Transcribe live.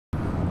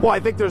Well, I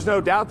think there's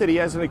no doubt that he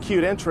has an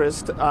acute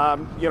interest.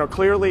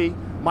 Clearly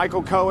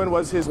Michael Cohen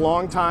was his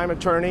longtime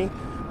attorney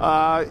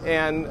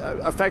and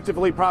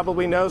effectively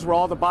probably knows where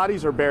all the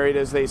bodies are buried,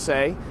 as they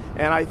say.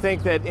 And I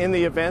think that in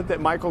the event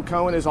that Michael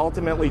Cohen is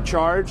ultimately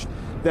charged,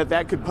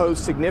 that could pose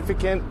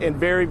significant and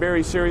very,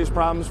 very serious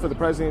problems for the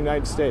President of the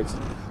United States.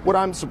 What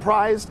I'm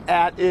surprised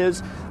at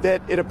is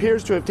that it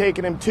appears to have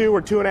taken him 2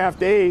 or 2.5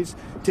 days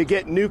to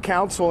get new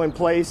counsel in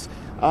place.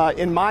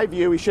 In my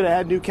view, he should have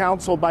had new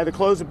counsel by the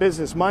close of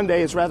business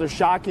Monday. It's rather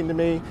shocking to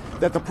me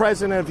that the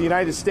President of the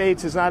United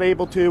States is not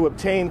able to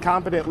obtain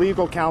competent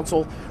legal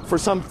counsel for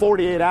some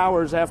 48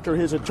 hours after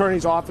his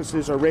attorney's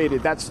offices are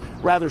raided. That's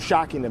rather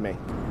shocking to me.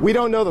 We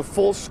don't know the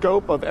full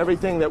scope of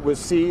everything that was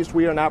seized.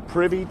 We are not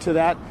privy to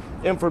that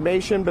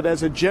information, but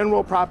as a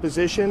general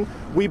proposition,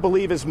 we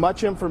believe as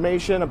much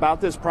information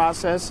about this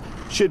process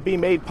should be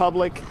made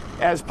public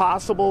as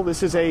possible.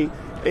 This is a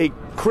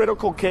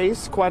critical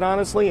case, quite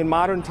honestly, in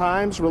modern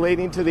times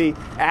relating to the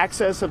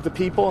access of the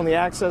people and the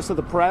access of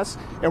the press,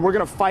 and we're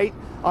going to fight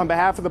on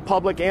behalf of the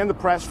public and the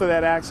press for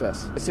that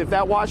access. If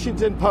that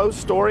Washington Post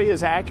story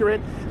is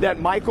accurate, that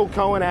Michael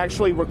Cohen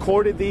actually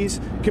recorded these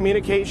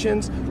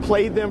communications,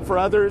 played them for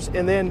others,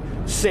 and then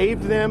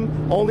saved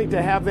them only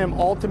to have them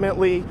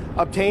ultimately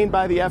obtained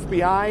by the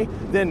FBI,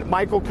 then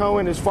Michael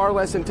Cohen is far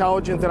less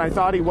intelligent than I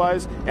thought he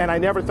was, and I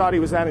never thought he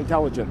was that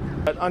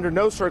intelligent. But under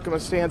no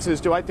circumstances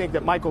do I think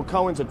that Michael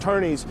Cohen's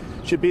attorneys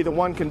should be the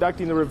one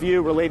conducting the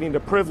review relating to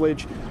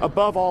privilege.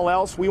 Above all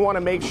else, we want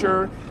to make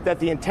sure that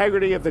the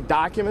integrity of the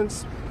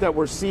documents that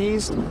were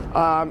seized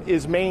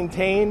is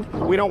maintained.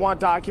 We don't want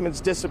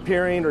documents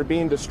disappearing or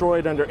being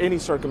destroyed under any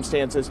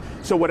circumstances.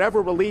 So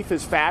whatever relief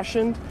is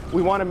fashioned,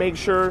 we want to make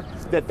sure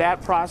that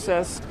that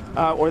process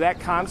or that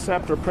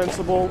concept or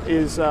principle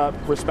is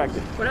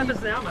respected. What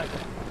happens now, Michael?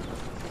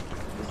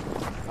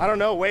 I don't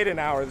know. Wait an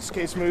hour. This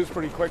case moves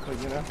pretty quickly,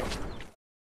 you know.